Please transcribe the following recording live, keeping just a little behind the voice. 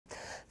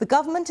The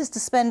government is to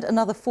spend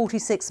another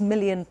 £46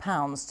 million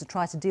to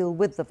try to deal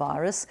with the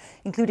virus,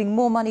 including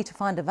more money to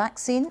find a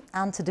vaccine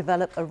and to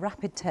develop a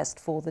rapid test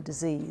for the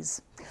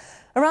disease.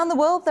 Around the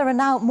world, there are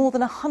now more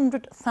than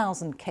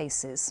 100,000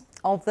 cases.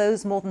 Of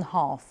those, more than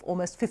half,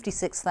 almost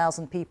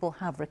 56,000 people,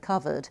 have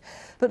recovered,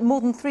 but more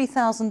than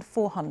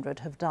 3,400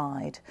 have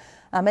died.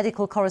 Our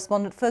medical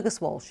correspondent Fergus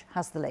Walsh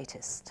has the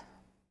latest.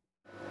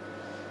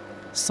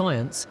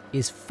 Science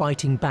is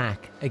fighting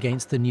back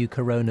against the new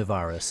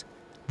coronavirus.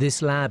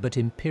 This lab at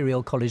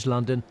Imperial College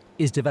London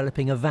is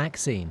developing a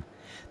vaccine.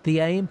 The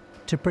aim,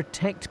 to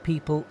protect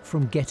people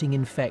from getting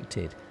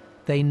infected.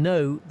 They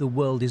know the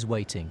world is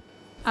waiting.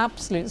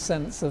 Absolute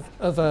sense of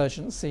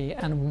urgency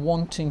and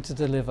wanting to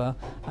deliver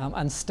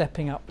and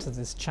stepping up to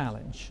this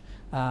challenge.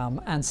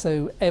 And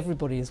so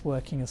everybody is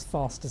working as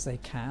fast as they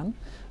can.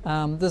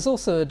 There's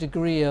also a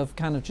degree of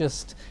kind of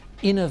just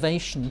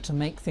innovation to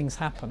make things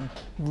happen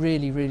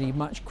really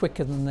much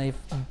quicker than they've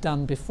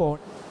done before.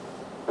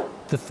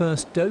 The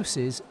first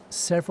doses,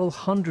 several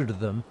hundred of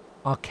them,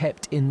 are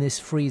kept in this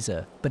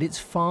freezer, but it's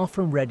far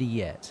from ready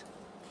yet.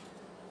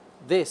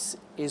 This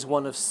is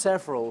one of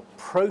several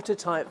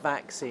prototype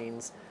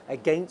vaccines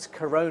against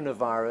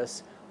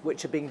coronavirus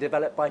which are being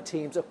developed by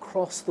teams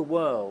across the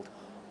world.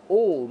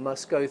 All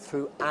must go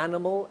through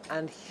animal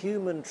and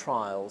human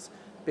trials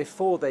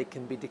before they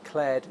can be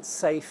declared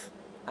safe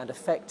and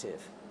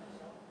effective.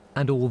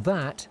 And all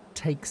that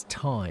takes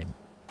time.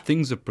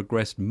 Things have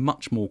progressed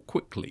much more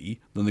quickly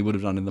than they would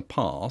have done in the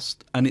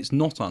past, and it's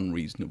not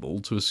unreasonable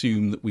to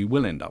assume that we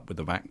will end up with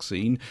a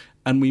vaccine,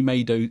 and we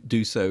may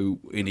do so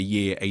in a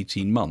year,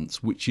 18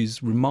 months, which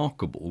is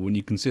remarkable when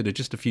you consider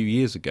just a few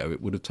years ago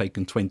it would have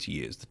taken 20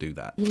 years to do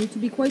that. You need to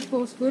be quite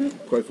forceful.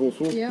 Quite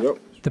forceful? Yeah. Yep.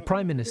 The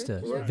Prime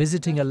Minister,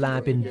 visiting a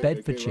lab in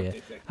Bedfordshire,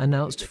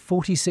 announced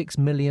 £46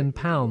 million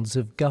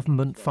of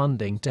government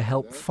funding to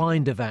help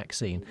find a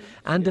vaccine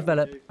and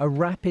develop a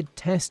rapid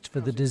test for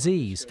the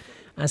disease,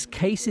 as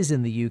cases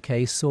in the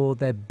UK saw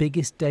their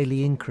biggest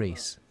daily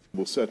increase.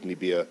 Will certainly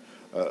be a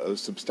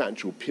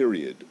substantial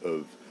period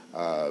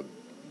of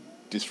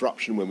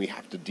disruption when we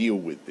have to deal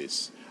with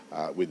this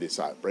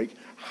outbreak.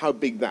 How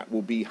big that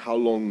will be, how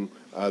long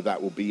that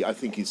will be, I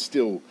think is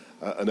still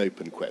an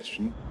open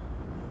question.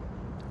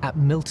 At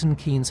Milton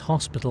Keynes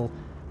Hospital,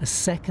 a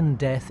second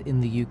death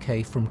in the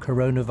UK from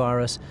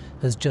coronavirus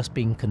has just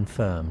been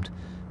confirmed.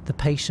 The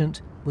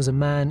patient was a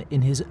man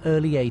in his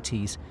early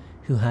 80s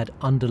who had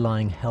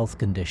underlying health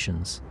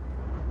conditions.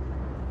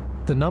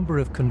 The number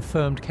of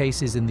confirmed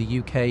cases in the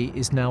UK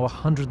is now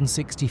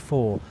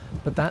 164,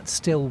 but that's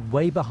still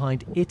way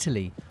behind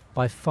Italy,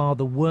 by far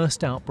the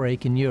worst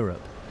outbreak in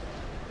Europe.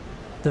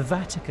 The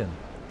Vatican,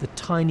 the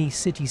tiny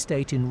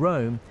city-state in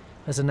Rome,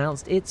 has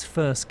announced its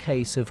first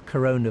case of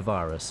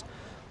coronavirus.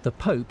 The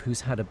Pope,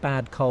 who's had a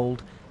bad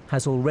cold,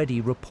 has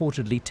already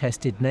reportedly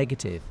tested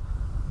negative.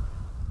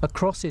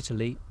 Across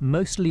Italy,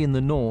 mostly in the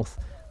north,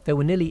 there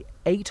were nearly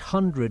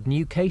 800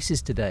 new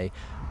cases today,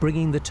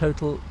 bringing the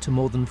total to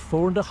more than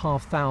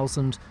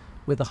 4,500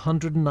 with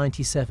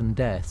 197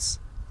 deaths.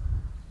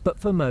 But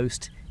for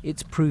most,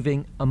 it's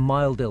proving a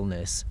mild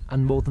illness,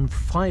 and more than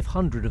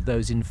 500 of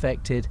those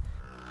infected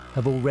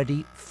have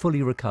already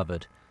fully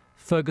recovered.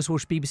 Fergus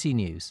Walsh, BBC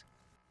News.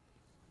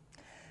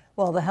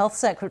 Well, the Health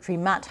Secretary,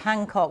 Matt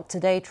Hancock,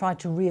 today tried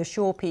to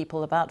reassure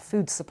people about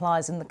food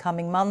supplies in the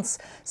coming months,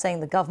 saying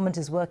the government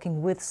is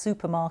working with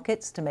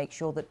supermarkets to make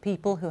sure that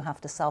people who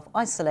have to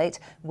self-isolate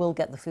will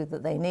get the food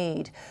that they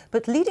need.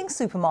 But leading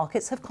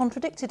supermarkets have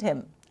contradicted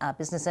him. Our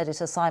business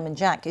editor, Simon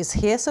Jack, is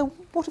here. So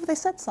what have they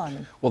said,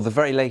 Simon? Well, the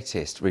very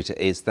latest, Reeta,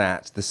 is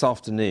that this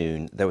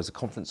afternoon there was a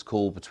conference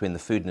call between the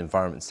Food and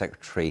Environment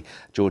Secretary,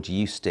 George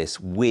Eustice,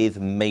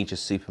 with major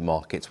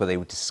supermarkets where they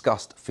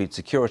discussed food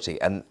security.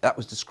 And that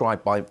was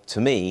described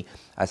to me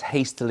as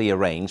hastily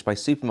arranged by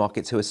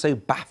supermarkets who are so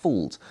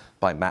baffled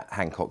by Matt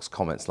Hancock's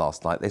comments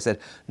last night. They said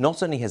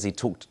not only has he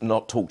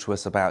not talked to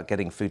us about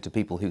getting food to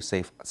people who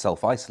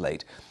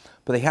self-isolate,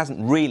 but he hasn't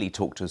really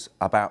talked to us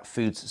about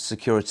food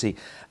security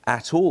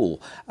at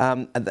all.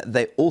 And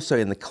they also,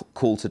 in the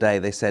call today,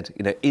 they said,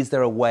 you know, is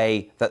there a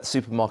way that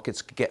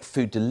supermarkets could get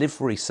food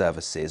delivery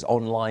services,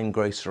 online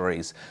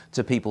groceries,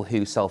 to people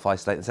who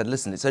self-isolate? And said,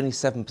 listen, it's only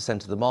 7%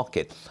 of the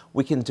market.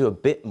 We can do a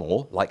bit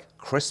more, like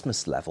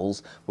Christmas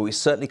levels, but we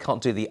certainly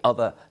can't do the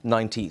other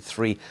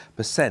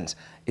 93%.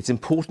 It's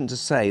important to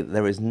say that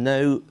there is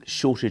no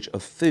shortage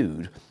of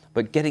food,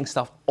 but getting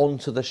stuff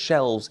onto the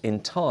shelves in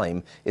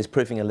time is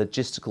proving a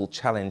logistical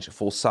challenge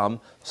for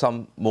some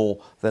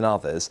more than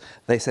others.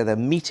 They say they're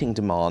meeting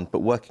demand,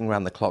 but working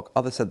around the clock.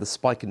 Others said the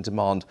spike in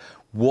demand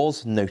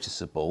was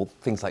noticeable,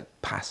 things like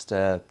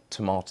pasta,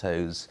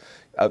 tomatoes,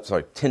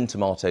 tinned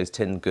tomatoes,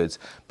 tinned goods,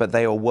 but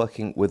they are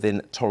working within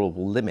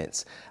tolerable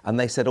limits. And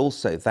they said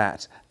also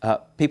that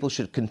people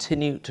should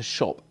continue to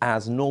shop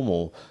as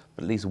normal,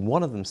 but at least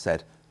one of them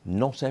said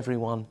not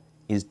everyone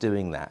is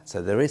doing that.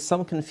 So there is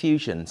some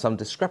confusion, some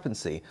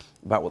discrepancy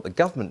about what the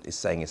government is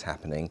saying is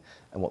happening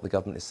and what the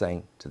government is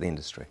saying to the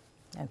industry.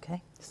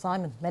 OK.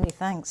 Simon, many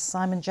thanks.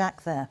 Simon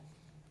Jack there.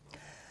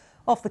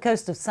 Off the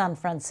coast of San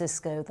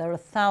Francisco, there are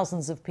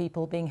thousands of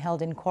people being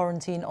held in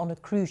quarantine on a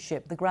cruise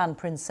ship, the Grand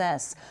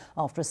Princess,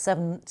 after a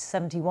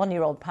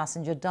 71-year-old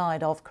passenger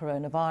died of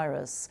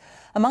coronavirus.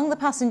 Among the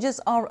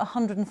passengers are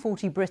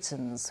 140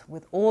 Britons,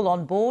 with all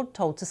on board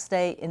told to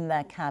stay in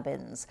their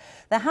cabins.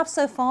 There have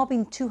so far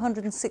been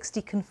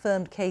 260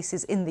 confirmed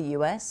cases in the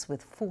US,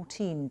 with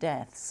 14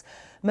 deaths.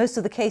 Most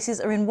of the cases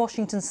are in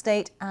Washington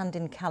state and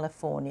in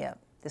California.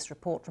 This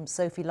report from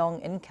Sophie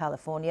in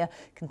California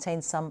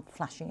contains some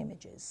flashing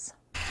images.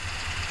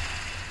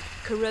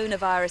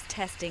 Coronavirus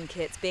testing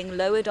kits being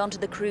lowered onto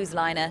the cruise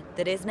liner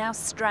that is now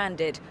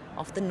stranded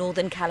off the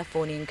northern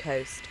Californian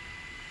coast.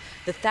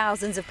 The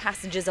thousands of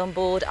passengers on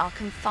board are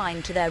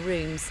confined to their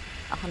rooms.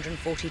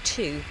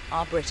 142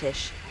 are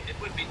British. It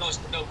would be nice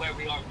to know where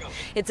we are going.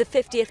 It's a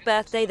 50th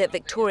birthday that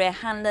Victoria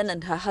Hanlon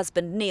and her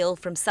husband Neil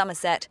from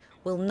Somerset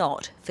will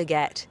not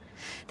forget.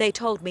 They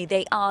told me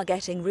they are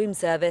getting room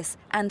service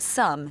and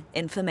some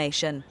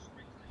information.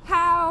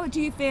 How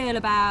do you feel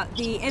about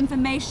the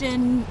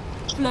information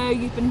flow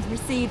you've been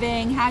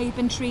receiving, how you've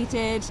been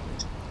treated?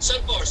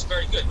 So far it's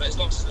very good, but as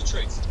long as it's the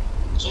truth.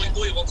 So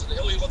all you want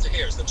to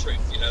hear is the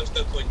truth, you know, there's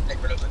no point in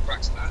papering over the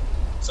cracks of that.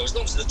 So as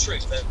long as it's the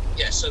truth, then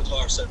yeah, so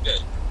far so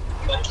good.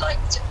 But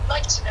I'd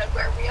like to know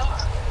where we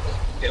are.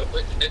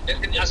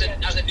 Yeah, as in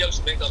the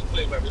ocean, we haven't got a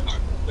clue where we are.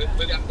 We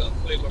haven't got a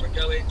clue where we're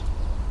going.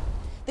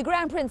 The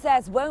Grand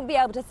Princess won't be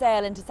able to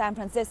sail into San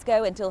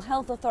Francisco until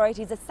health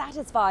authorities are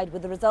satisfied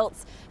with the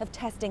results of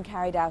testing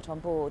carried out on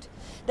board.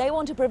 They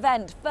want to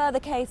prevent further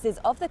cases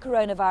of the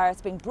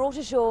coronavirus being brought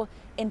ashore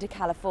into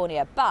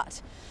California.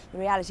 But the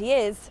reality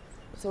is,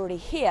 it's already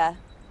here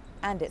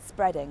and it's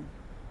spreading.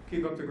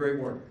 Keep up the great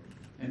work,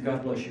 and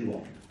God bless you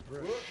all.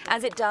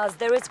 As it does,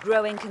 there is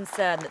growing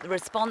concern that the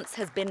response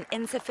has been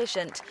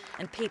insufficient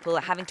and people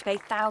are having to pay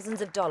thousands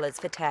of dollars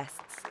for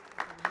tests.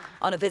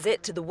 On a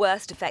visit to the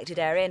worst affected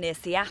area near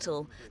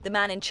Seattle, the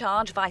man in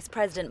charge, Vice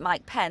President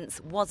Mike Pence,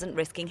 wasn't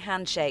risking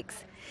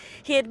handshakes.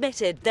 He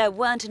admitted there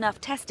weren't enough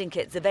testing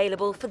kits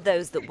available for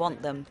those that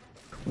want them.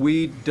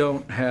 We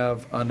don't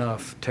have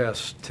enough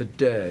tests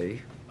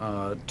today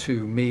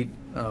to meet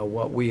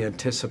what we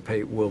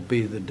anticipate will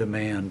be the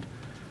demand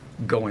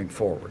going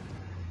forward.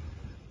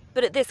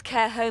 But at this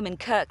care home in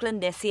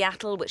Kirkland near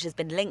Seattle, which has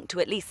been linked to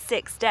at least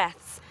 6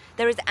 deaths,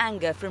 there is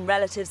anger from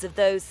relatives of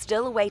those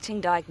still awaiting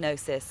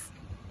diagnosis.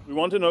 We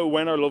want to know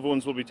when our loved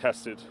ones will be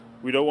tested.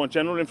 We don't want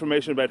general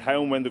information about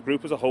how and when the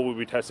group as a whole will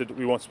be tested.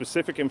 We want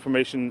specific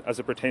information as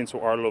it pertains to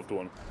our loved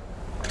one.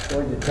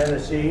 Going to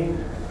Tennessee.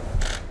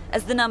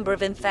 As the number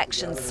of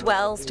infections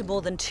swells to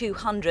more than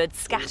 200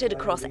 scattered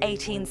across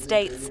 18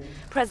 states,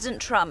 President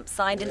Trump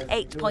signed an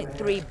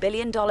 $8.3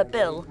 billion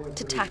bill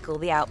to tackle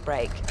the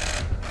outbreak.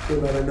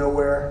 Came out of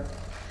nowhere.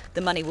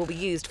 The money will be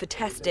used for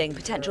testing,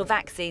 potential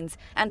vaccines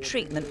and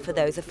treatment for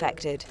those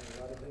affected.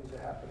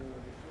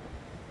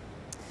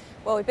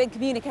 Well, we've been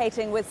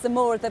communicating with some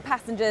more of the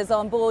passengers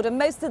on board, and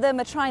most of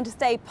them are trying to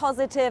stay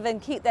positive and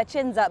keep their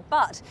chins up,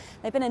 but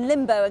they've been in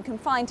limbo and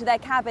confined to their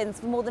cabins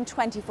for more than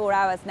 24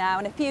 hours now,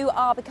 and a few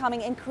are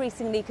becoming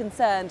increasingly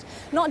concerned,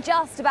 not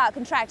just about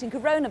contracting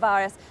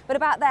coronavirus, but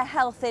about their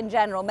health in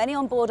general. Many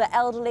on board are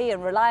elderly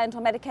and reliant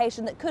on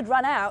medication that could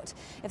run out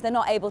if they're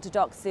not able to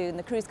dock soon.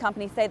 The cruise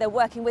companies say they're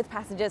working with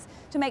passengers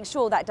to make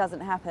sure that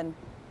doesn't happen.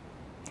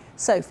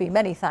 Sophie,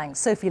 many thanks.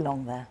 Sophie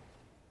Long there.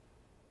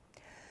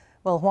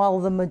 Well, while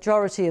the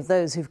majority of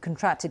those who've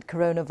contracted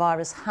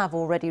coronavirus have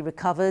already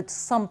recovered,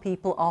 some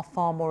people are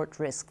far more at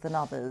risk than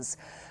others.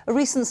 A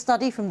recent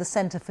study from the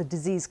Centre for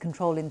Disease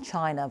Control in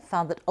China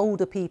found that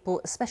older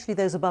people, especially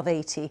those above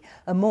 80,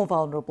 are more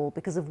vulnerable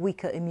because of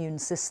weaker immune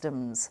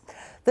systems.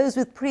 Those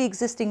with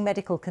pre-existing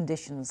medical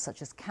conditions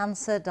such as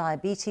cancer,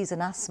 diabetes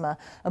and asthma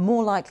are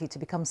more likely to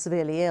become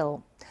severely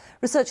ill.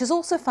 Researchers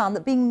also found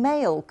that being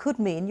male could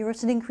mean you're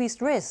at an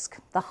increased risk.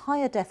 The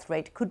higher death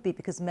rate could be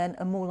because men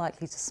are more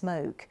likely to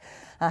smoke.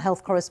 Our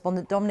health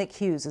correspondent Dominic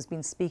Hughes has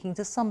been speaking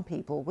to some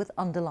people with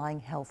underlying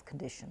health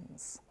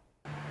conditions.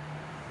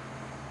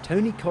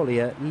 Tony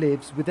Collier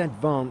lives with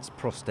advanced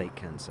prostate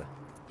cancer.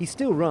 He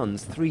still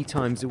runs 3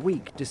 times a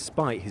week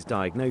despite his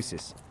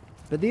diagnosis.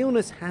 But the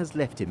illness has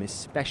left him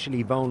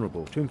especially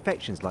vulnerable to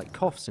infections like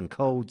coughs and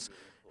colds,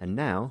 and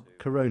now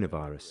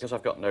coronavirus. Because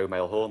I've got no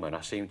male hormone,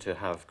 I seem to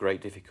have great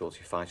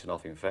difficulty fighting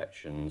off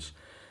infections.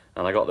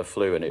 And I got the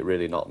flu and it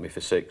really knocked me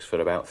for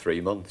about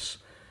 3 months.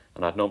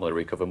 And I'd normally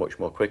recover much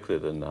more quickly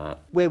than that.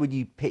 Where would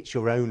you pitch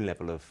your own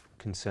level of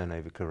concern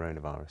over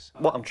coronavirus?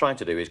 What I'm trying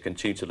to do is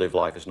continue to live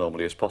life as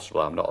normally as possible.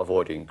 I'm not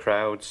avoiding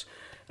crowds,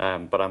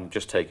 but I'm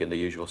just taking the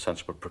usual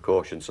sensible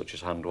precautions such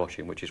as hand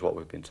washing, which is what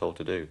we've been told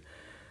to do.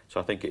 So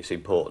I think it's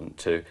important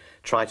to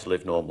try to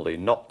live normally,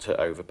 not to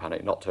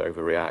over-panic, not to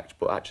overreact,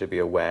 but actually be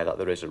aware that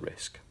there is a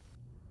risk.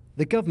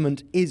 The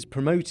government is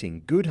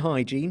promoting good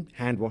hygiene,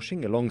 hand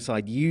washing,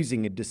 alongside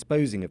using and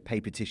disposing of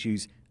paper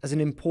tissues as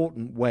an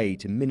important way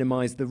to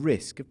minimise the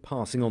risk of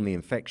passing on the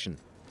infection.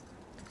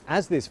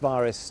 As this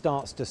virus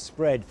starts to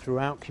spread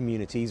throughout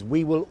communities,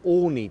 we will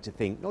all need to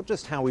think not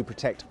just how we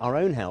protect our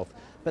own health,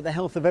 but the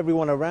health of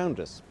everyone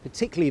around us,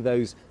 particularly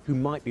those who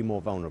might be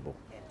more vulnerable.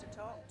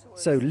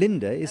 So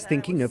Linda is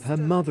thinking of her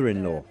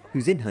mother-in-law,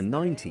 who's in her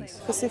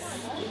 90s. Because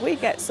if we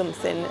get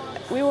something,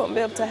 we won't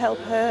be able to help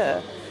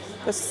her,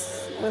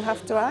 because we'll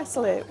have to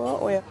isolate,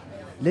 won't we?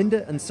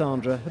 Linda and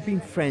Sandra have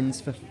been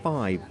friends for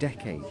 5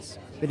 decades.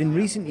 But in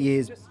recent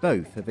years,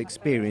 both have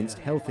experienced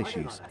health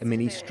issues, a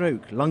mini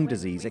stroke, lung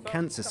disease, a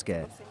cancer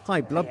scare,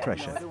 high blood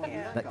pressure,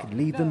 that could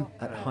leave them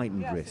at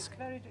heightened risk.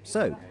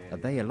 So, are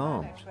they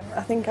alarmed?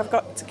 I think I've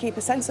got to keep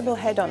a sensible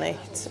head on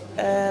it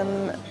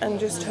and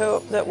just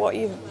hope that what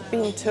you've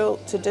been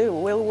told to do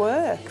will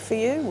work for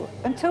you.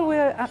 Until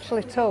we're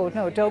actually told,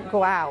 no, don't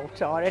go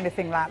out or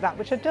anything like that,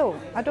 which I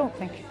don't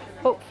think,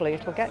 hopefully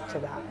it'll get to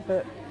that,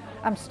 but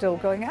I'm still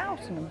going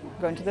out and I'm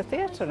going to the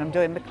theatre and I'm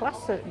doing the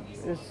classes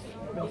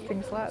and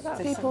things like that.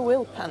 People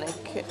will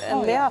panic,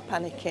 and they are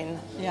panicking.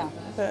 Yeah,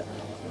 but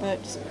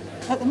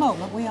at the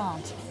moment we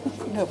aren't.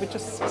 No, we're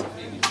just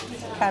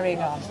carrying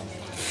on.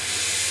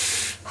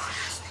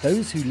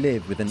 Those who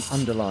live with an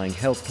underlying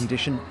health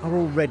condition are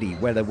already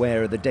well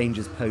aware of the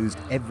dangers posed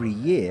every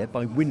year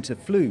by winter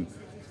flu.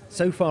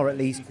 So far, at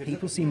least,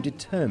 people seem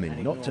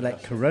determined not to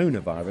let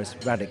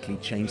coronavirus radically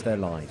change their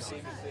lives.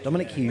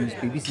 Dominic Hughes,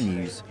 BBC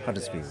News,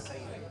 Huddersfield.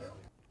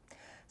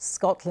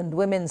 Scotland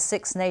women's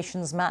Six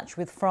Nations match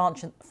with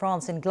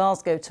France in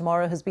Glasgow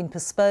tomorrow has been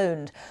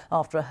postponed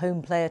after a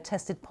home player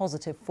tested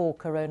positive for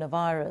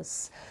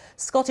coronavirus.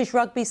 Scottish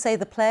Rugby say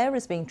the player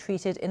is being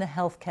treated in a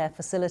healthcare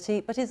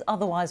facility but is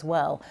otherwise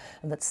well,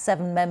 and that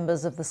 7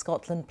 members of the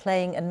Scotland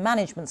playing and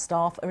management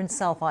staff are in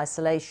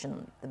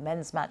self-isolation. The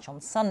men's match on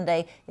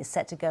Sunday is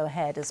set to go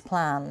ahead as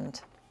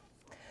planned.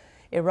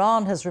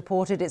 Iran has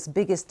reported its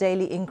biggest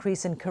daily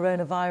increase in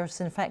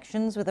coronavirus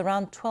infections, with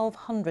around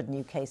 1,200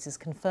 new cases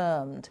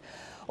confirmed.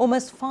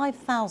 Almost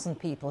 5,000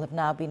 people have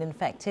now been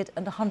infected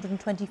and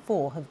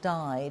 124 have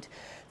died.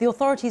 The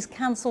authorities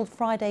cancelled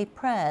Friday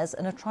prayers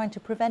and are trying to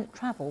prevent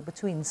travel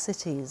between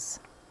cities.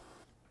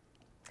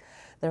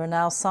 There are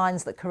now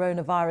signs that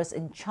coronavirus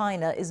in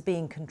China is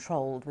being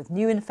controlled, with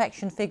new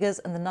infection figures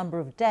and the number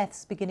of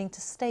deaths beginning to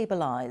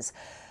stabilise.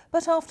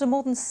 But after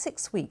more than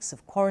 6 weeks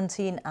of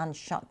quarantine and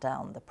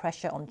shutdown, the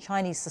pressure on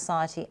Chinese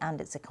society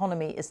and its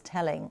economy is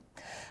telling.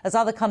 As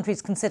other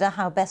countries consider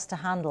how best to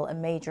handle a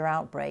major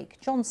outbreak,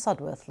 John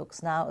Sudworth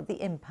looks now at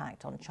the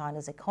impact on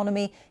China's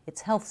economy,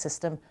 its health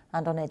system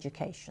and on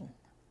education.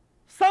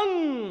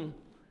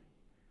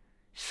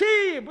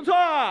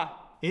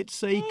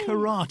 It's a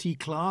karate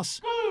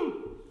class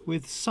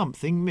with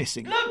something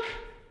missing.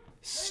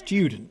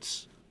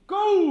 Students.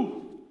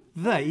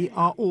 They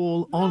are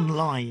all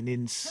online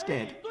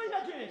instead.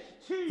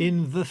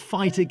 In the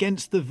fight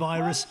against the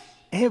virus,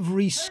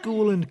 every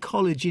school and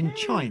college in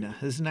China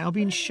has now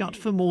been shut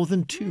for more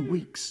than 2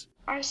 weeks.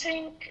 I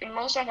think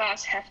most of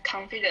us have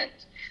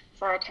confidence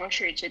for our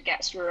country to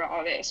get through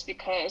all this,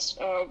 because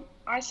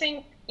I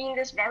think in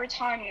this very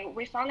time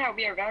we found out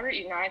we are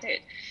very united,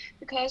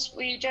 because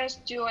we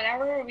just do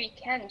whatever we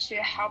can to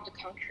help the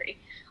country.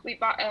 We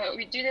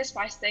do this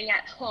by staying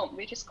at home,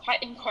 which is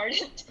quite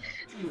important.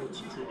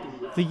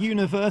 The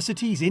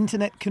university's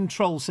Internet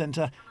Control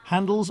Centre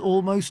handles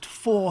almost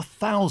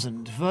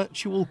 4,000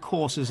 virtual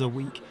courses a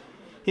week.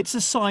 It's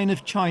a sign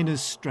of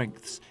China's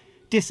strengths: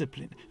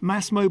 discipline,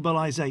 mass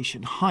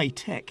mobilisation, high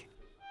tech.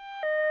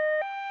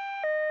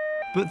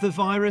 But the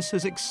virus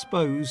has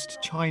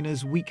exposed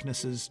China's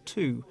weaknesses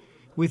too,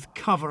 with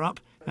cover-up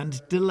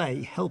and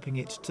delay helping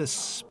it to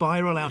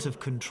spiral out of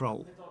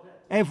control.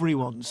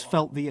 Everyone's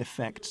felt the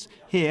effects.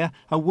 Here,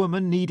 a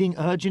woman needing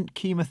urgent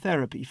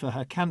chemotherapy for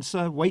her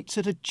cancer waits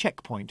at a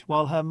checkpoint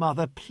while her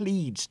mother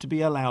pleads to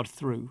be allowed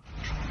through.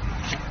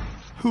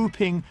 Hu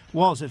Ping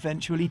was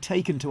eventually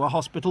taken to a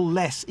hospital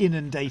less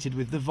inundated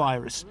with the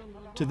virus,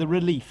 to the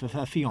relief of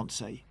her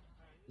fiancé.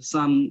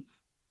 Some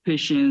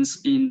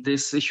patients in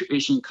this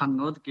situation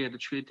cannot get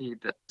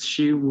treated.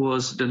 She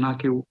was the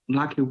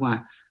lucky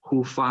one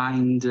who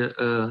find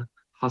a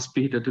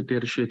hospital to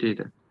get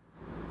treated.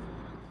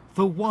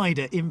 The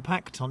wider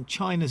impact on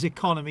China's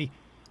economy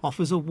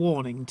offers a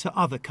warning to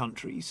other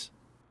countries.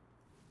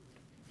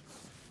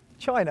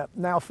 China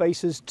now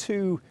faces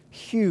 2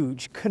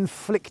 huge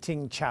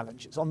conflicting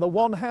challenges. On the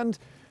one hand,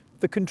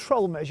 the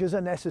control measures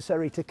are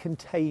necessary to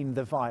contain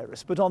the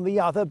virus, but on the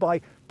other,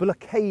 by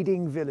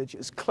blockading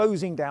villages,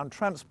 closing down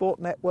transport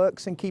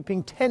networks and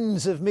keeping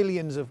tens of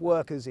millions of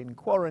workers in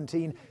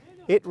quarantine,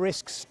 it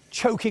risks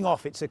choking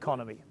off its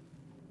economy.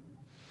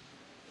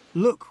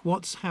 Look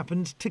what's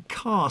happened to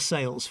car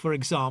sales, for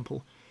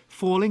example,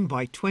 falling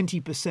by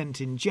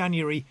 20% in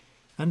January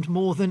and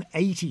more than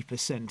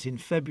 80% in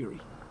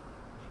February.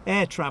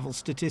 Air travel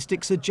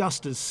statistics are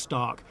just as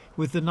stark,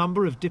 with the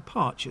number of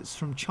departures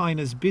from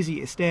China's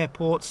busiest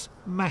airports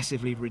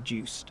massively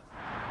reduced.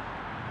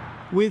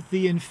 With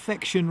the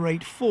infection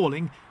rate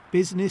falling,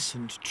 business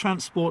and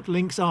transport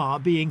links are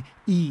being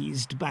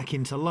eased back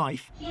into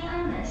life.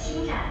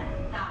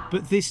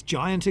 But this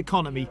giant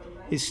economy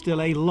is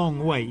still a long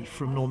way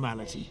from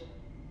normality.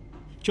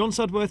 John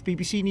Sudworth,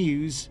 BBC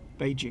News,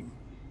 Beijing.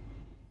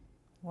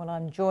 Well,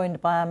 I'm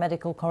joined by our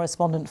medical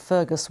correspondent,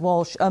 Fergus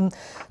Walsh.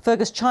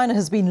 Fergus, China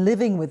has been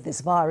living with this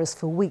virus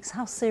for weeks.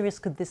 How serious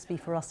could this be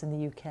for us in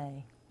the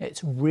UK?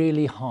 It's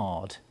really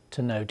hard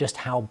to know just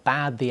how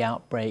bad the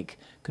outbreak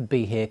could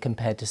be here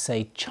compared to,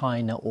 say,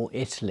 China or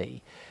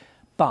Italy.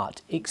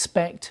 But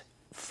expect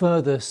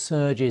further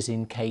surges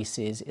in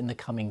cases in the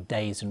coming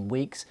days and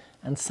weeks,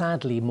 and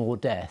sadly more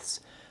deaths.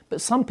 But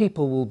some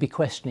people will be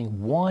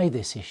questioning why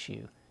this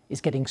issue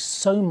is getting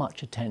so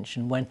much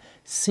attention when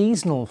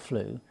seasonal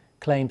flu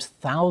claims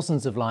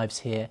thousands of lives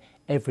here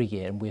every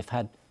year, and we've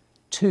had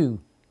 2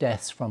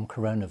 deaths from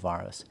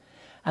coronavirus.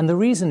 And the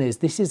reason is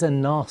this is a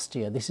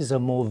nastier, this is a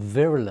more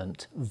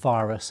virulent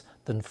virus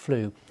than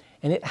flu,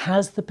 and it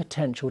has the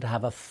potential to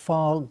have a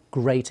far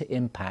greater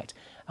impact,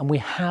 and we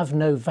have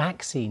no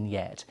vaccine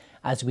yet,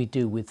 as we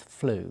do with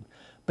flu.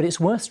 But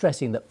it's worth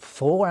stressing that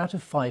 4 out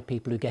of 5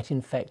 people who get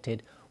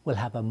infected will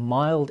have a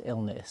mild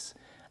illness,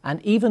 and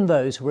even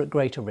those who are at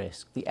greater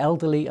risk, the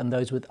elderly and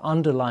those with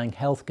underlying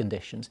health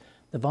conditions,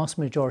 the vast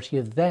majority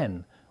of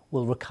them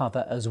will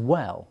recover as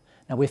well.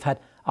 Now, we've had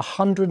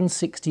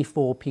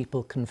 164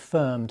 people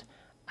confirmed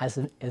as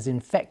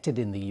infected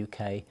in the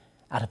UK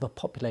out of a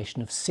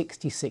population of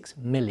 66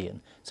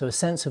 million. So a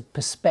sense of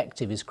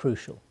perspective is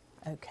crucial.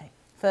 OK.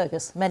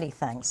 Fergus, many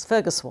thanks.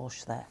 Fergus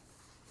Walsh there.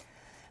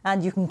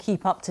 And you can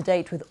keep up to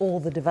date with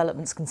all the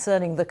developments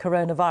concerning the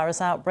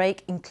coronavirus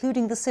outbreak,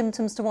 including the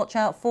symptoms to watch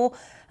out for.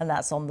 And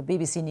that's on the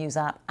BBC News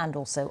app and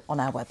also on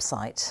our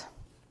website.